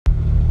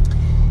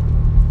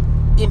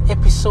in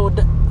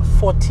episode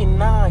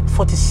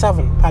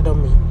 47,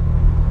 pardon me.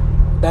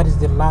 That is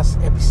the last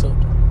episode.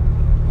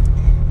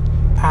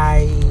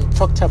 I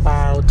talked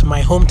about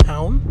my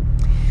hometown,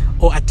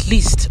 or at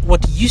least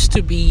what used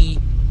to be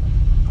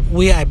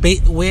where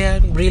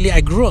really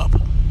I grew up.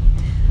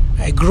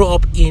 I grew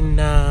up in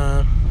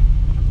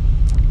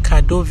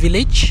Kado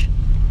Village,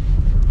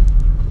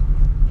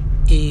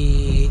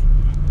 a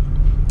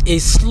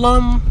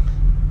slum.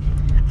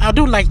 I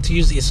don't like to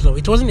use Islam.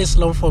 It wasn't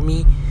Islam for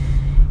me.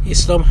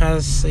 Islam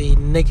has a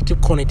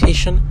negative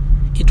connotation.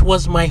 It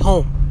was my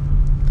home.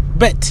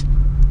 But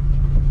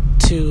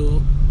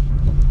to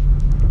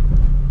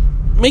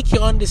make you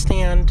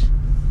understand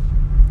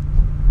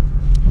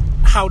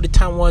how the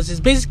town was, is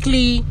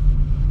basically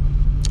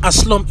a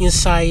slum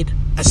inside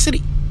a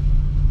city.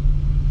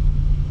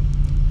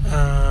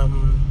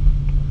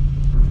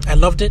 I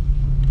loved it.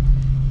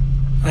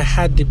 I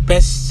had the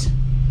best.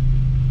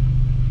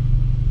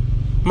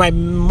 My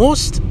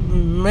most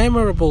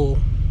memorable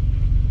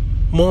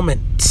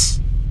moments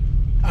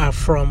are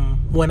from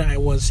when I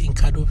was in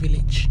Kado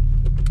Village.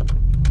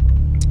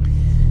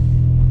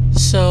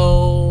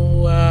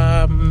 So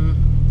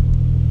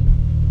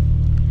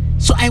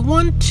I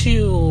want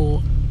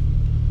to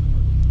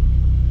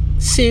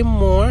say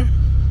more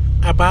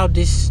about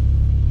this,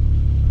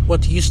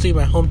 what used to be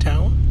my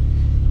hometown,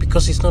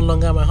 because it's no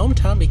longer my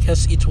hometown,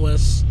 because it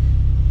was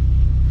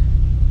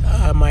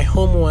my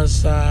home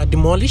was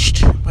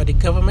demolished by the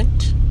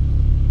government.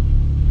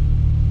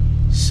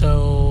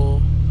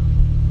 So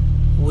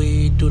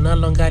we do no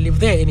longer live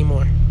there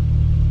anymore.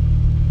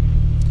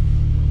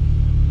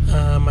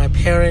 My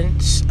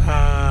parents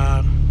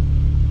are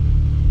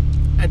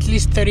at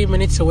least 30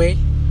 minutes away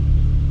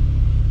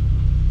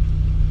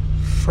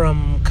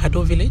from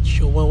Kado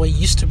Village, or what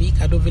used to be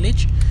Kado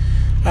Village.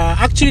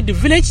 Actually, the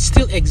village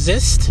still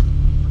exists,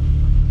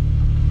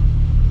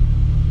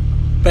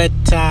 but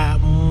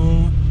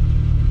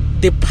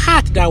the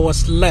part that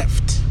was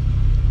left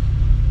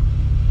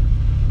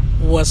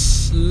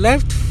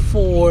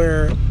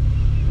for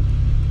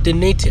the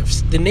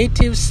natives. The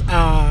natives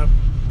are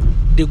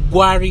the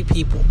Gwari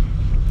people.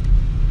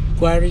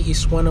 Gwari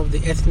is one of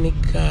the ethnic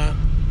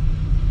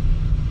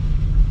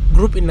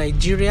group in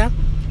Nigeria,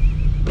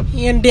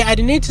 and they are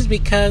the natives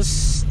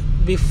because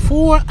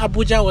before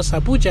Abuja was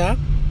Abuja,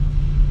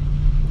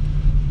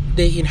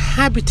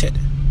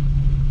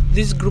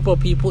 this group of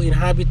people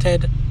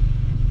inhabited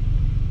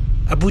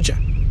Abuja.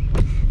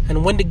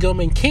 And when the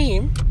government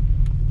came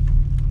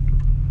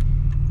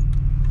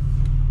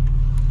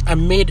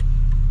and made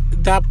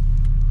that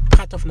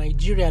part of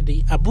Nigeria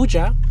the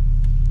Abuja,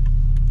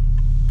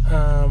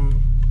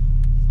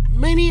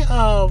 many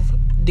of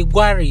the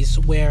Gwaris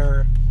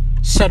were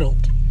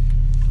settled.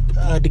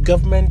 The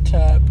government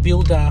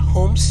built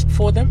homes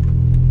for them.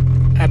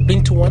 I've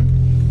been to one.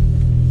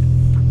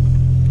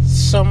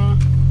 Some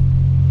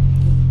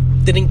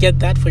didn't get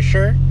that for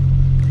sure.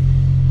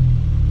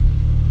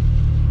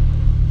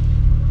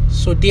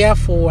 So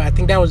therefore, I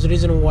think that was the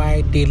reason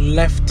why they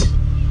left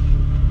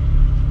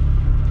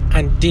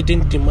and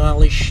didn't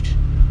demolish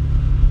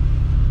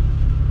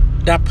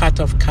that part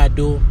of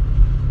Kado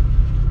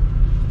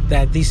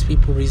that these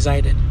people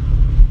resided.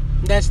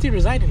 They're still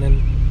residing,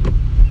 and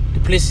the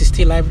place is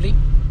still lively.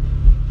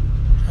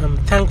 I'm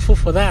thankful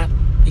for that,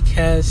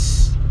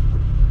 because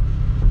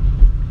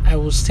I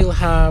will still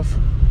have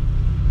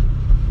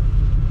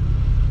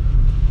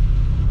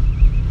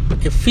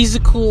a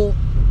physical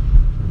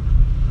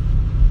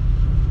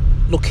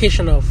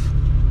location of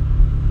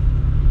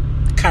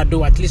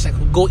Kado. At least I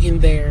could go in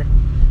there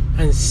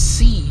and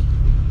see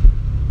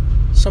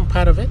some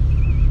part of it.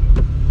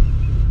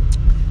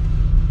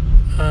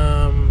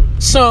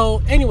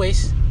 So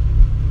anyways,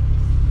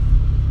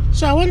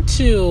 so I want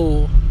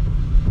to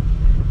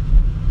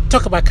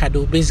talk about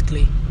Kado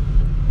basically,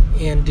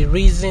 and the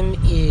reason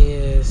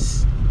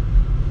is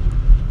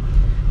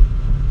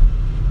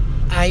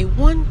I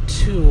want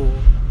to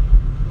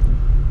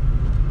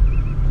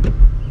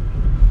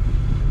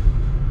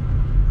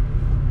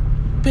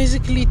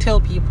basically tell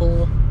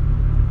people,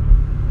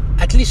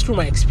 at least through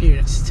my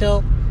experience,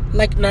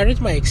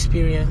 narrate my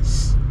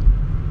experience,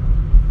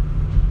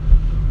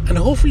 and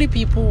hopefully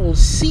people will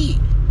see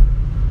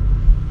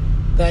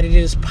that it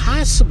is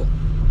possible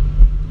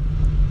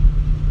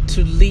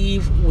to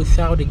live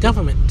without a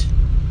government.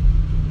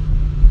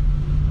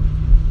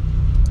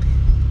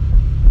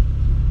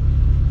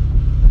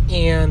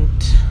 And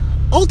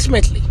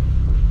ultimately,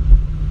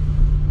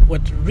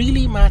 what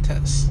really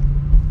matters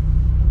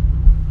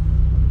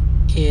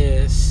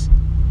is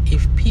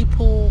if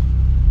people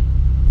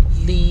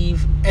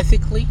live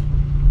ethically,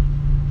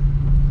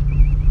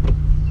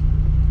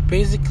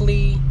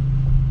 basically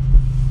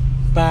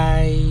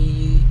by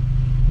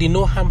the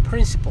no harm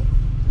principle.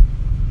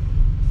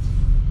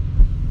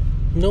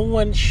 No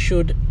one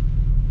should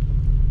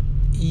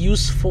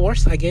use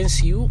force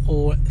against you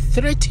or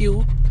threaten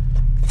you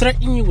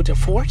with a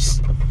force,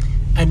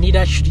 and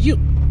neither should you.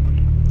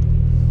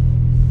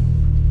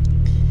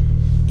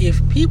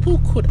 If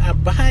people could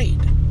abide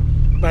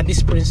by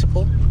this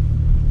principle,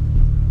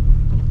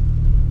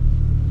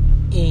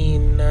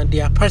 in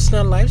their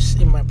personal lives,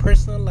 in my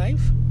personal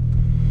life,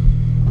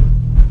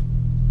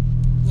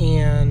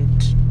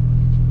 and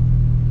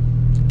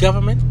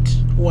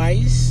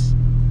government-wise,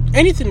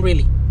 anything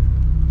really.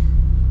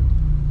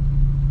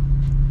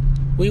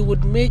 We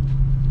would make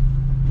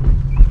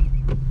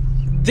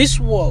this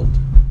world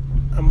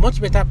a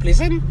much better place.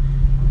 And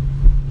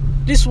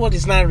this world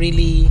is not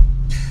really...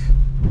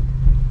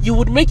 You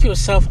would make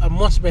yourself a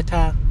much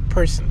better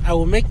person. I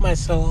will make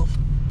myself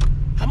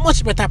a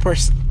much better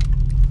person,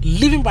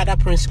 living by that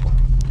principle.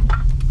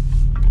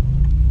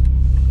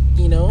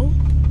 You know,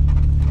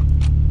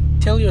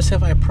 tell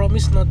yourself, I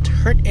promise not to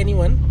hurt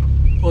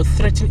anyone or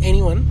threaten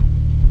anyone.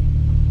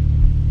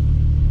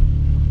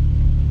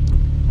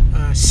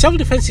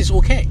 Self-defense is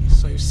okay.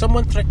 So if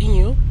someone threatens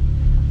you,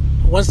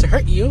 wants to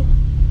hurt you,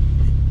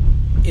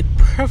 it's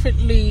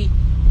perfectly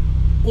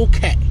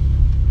okay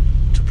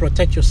to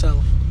protect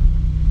yourself.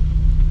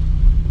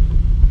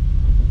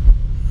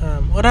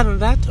 Other than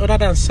that, other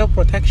than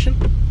self-protection,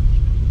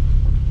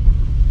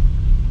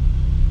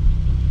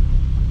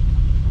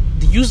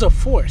 the use of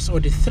force or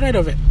the threat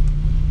of it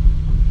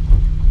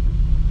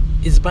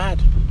is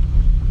bad.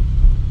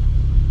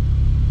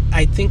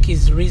 I think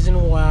is the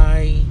reason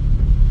why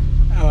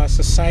our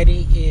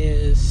society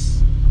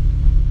is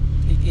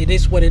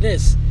what it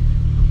is.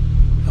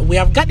 We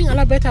have gotten a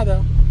lot better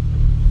though.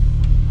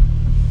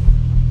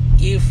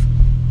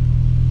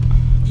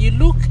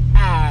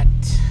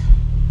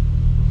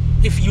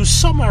 If you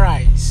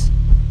summarize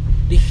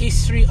the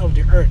history of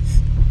the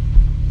earth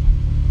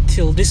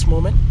till this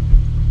moment,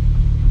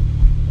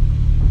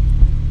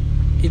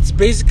 it's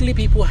basically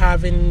people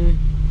having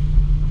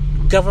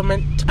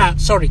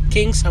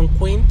kings and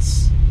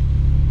queens,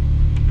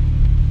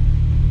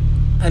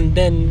 and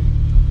then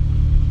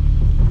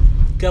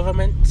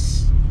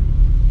governments.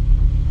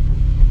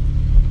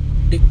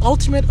 The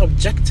ultimate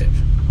objective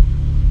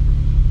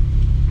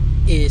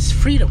is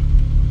freedom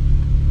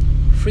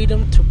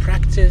to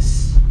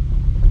practice,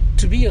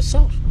 to be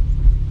yourself,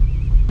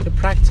 to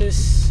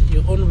practice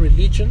your own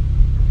religion,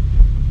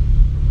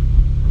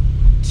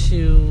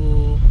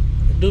 to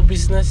do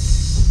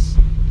business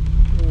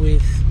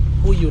with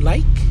who you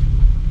like,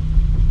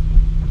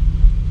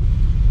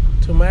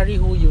 to marry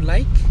who you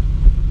like.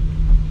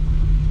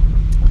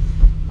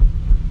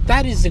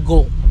 That is the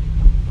goal.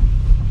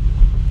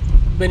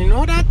 But in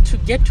order to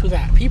get to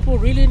that, people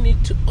really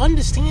need to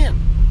understand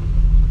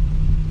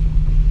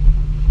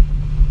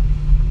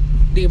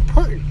the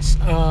importance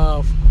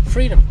of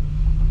freedom,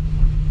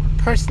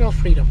 personal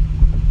freedom.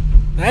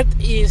 That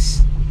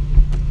is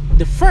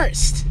the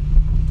first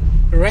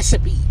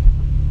recipe.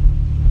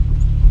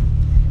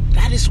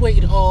 That is where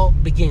it all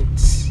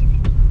begins.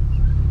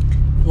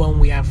 When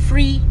we are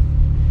free,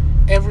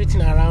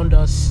 everything around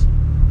us,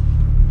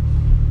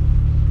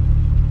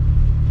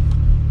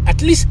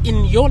 at least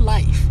in your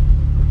life,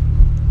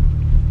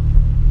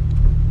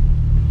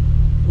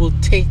 will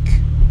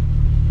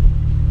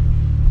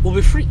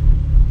be free.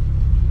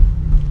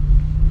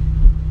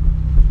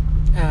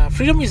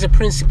 Freedom is a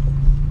principle.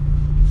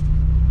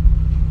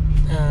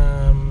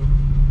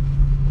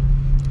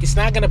 It's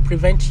not going to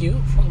prevent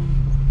you from...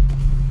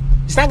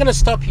 It's not going to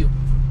stop you.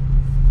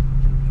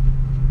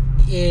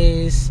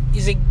 It's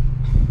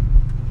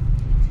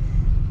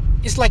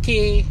like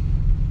a...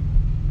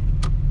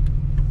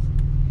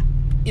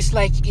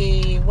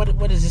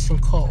 What is this thing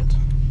called?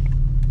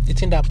 The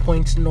thing that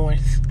points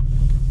north,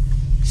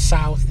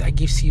 south, that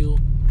gives you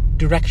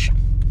direction.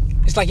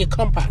 It's like a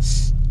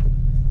compass.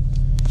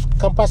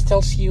 Compass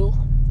tells you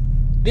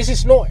this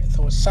is north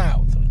or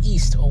south or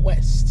east or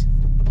west.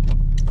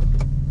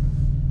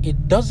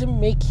 It doesn't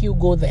make you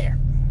go there.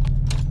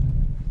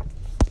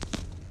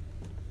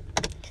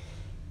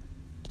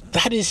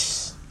 That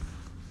is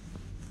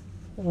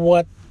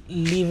what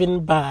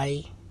living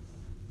by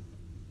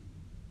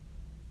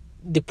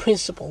the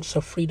principles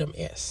of freedom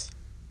is.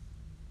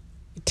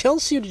 It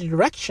tells you the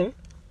direction,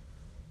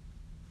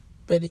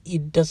 but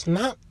it does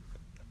not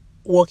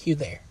walk you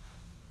there.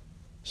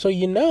 So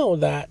you know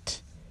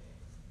that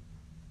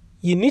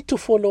you need to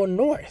follow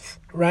north,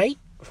 right?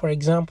 For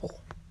example.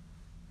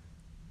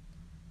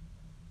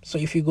 So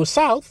if you go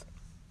south,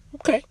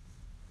 okay,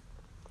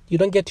 you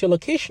don't get your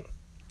location,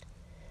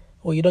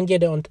 or you don't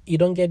get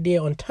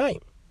there on time,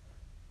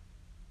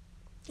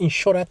 in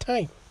shorter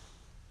time.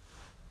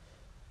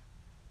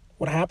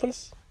 What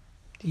happens?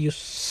 You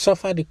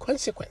suffer the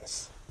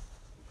consequence.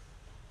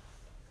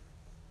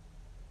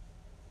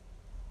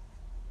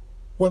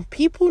 When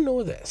people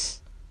know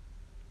this,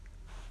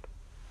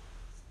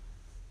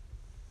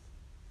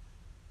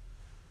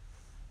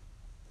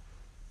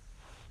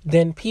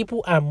 then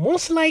people are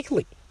most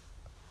likely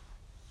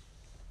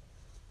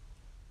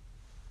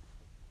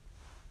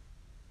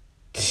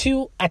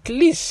to, at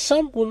least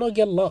some will not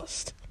get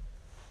lost.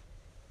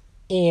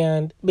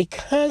 And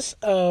because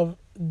of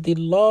the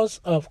laws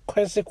of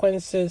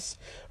consequences,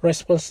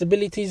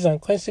 responsibilities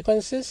and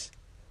consequences,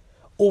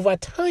 over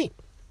time,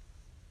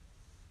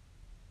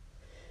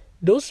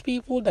 those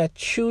people that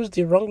choose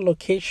the wrong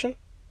location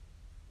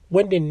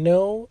when they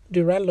know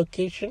the right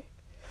location,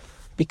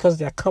 because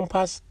their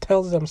compass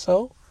tells them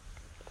so,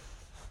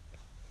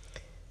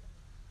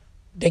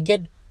 they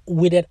get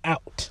weeded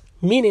out,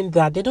 meaning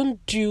that they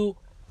don't do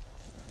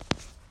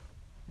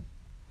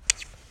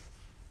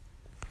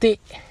they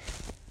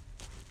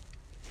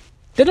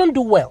don't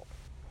do well.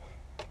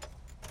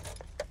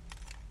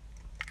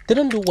 They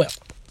don't do well.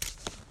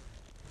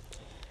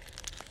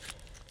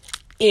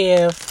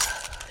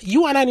 If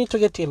you and I need to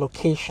get to a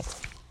location,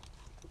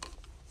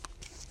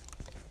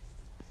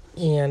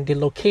 and the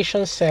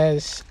location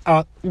says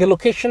the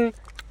location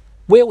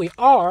where we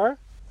are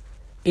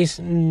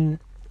is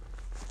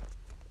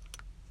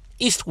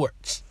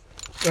eastwards,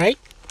 right?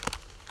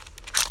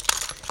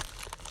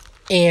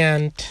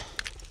 And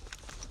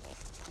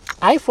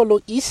I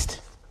follow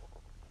east.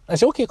 I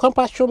say, okay,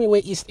 compass, show me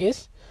where east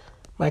is.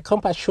 My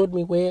compass showed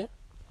me where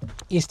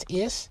east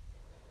is.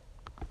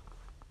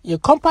 Your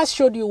compass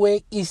showed you where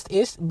east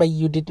is, but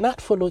you did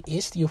not follow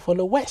east, you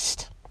follow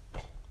west.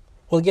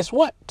 Well, guess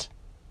what?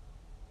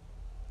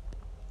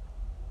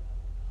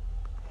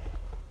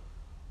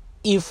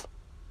 If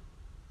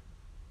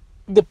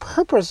the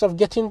purpose of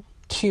getting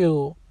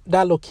to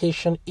that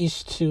location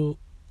is to,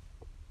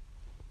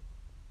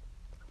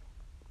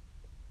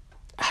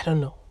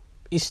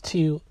 is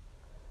to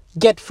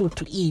get food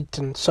to eat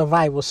and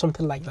survive or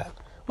something like that,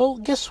 well,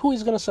 guess who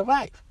is going to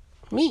survive?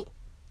 Me.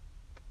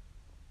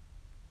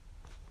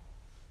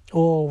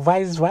 Or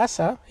vice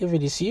versa, if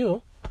it is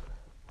you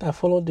that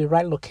followed the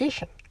right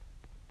location.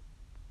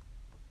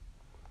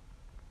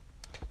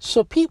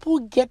 So people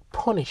get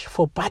punished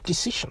for bad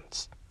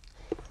decisions.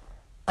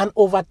 And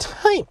over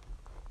time,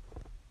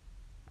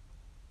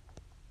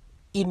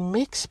 it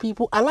makes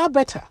people a lot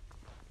better.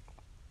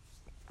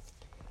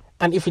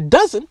 And if it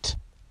doesn't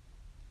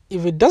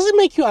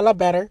make you a lot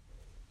better,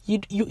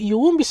 you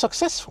won't be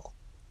successful.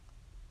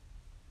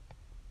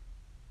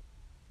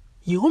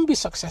 You won't be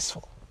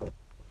successful.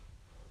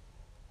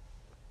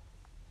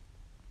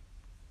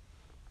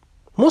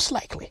 Most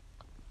likely.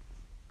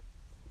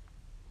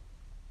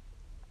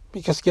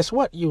 Because guess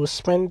what? You will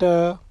spend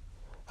a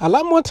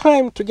lot more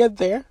time to get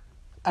there.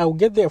 I will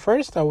get there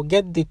first. I will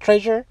get the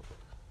treasure.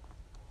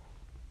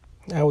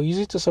 I will use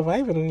it to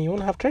survive, and you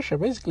won't have treasure,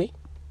 basically.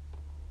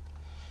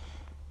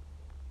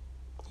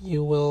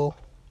 You will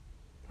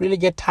really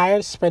get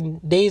tired,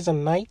 spend days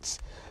and nights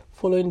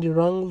following the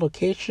wrong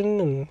location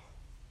and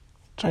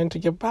trying to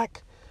get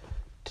back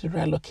to the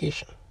right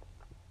location.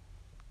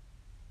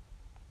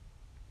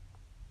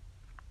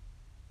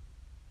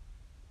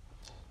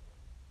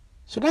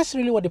 So that's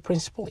really what the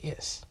principle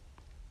is.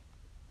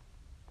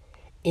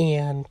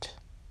 And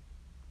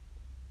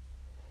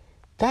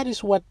that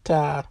is what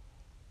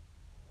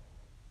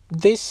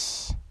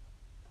this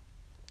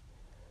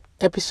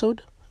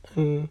episode,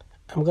 and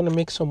I'm going to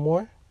make some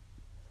more,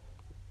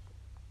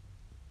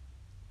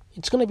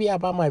 it's going to be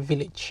about my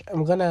village.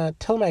 I'm going to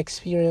tell my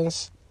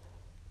experience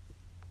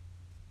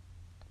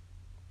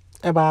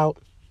about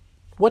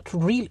what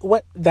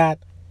that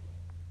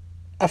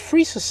a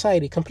free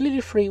society,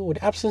 completely free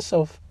with absence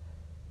of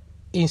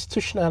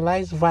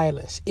institutionalized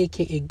violence,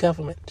 aka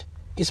government,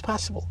 is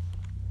possible.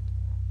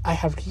 I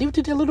have lived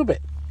it a little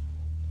bit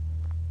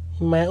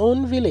in my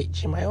own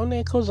village, in my own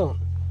eco zone.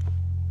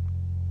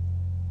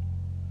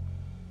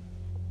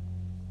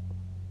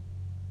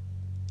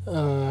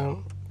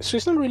 So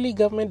it's not really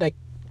government that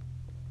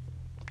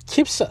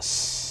keeps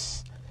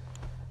us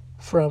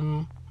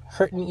from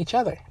hurting each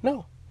other.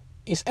 No,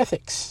 it's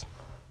ethics.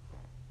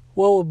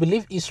 What we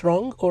believe is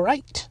wrong or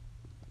right.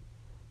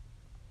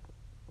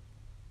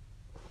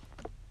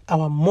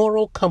 Our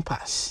moral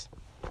compass.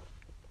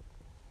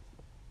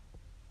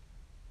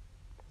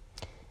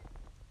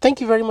 Thank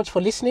you very much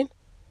for listening.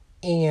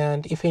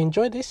 And if you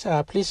enjoyed this,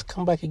 please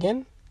come back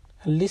again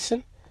and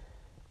listen.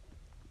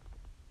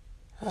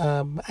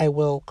 I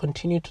will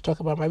continue to talk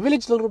about my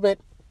village a little bit,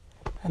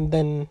 and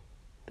then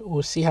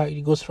we'll see how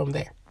it goes from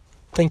there.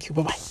 Thank you.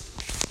 Bye-bye.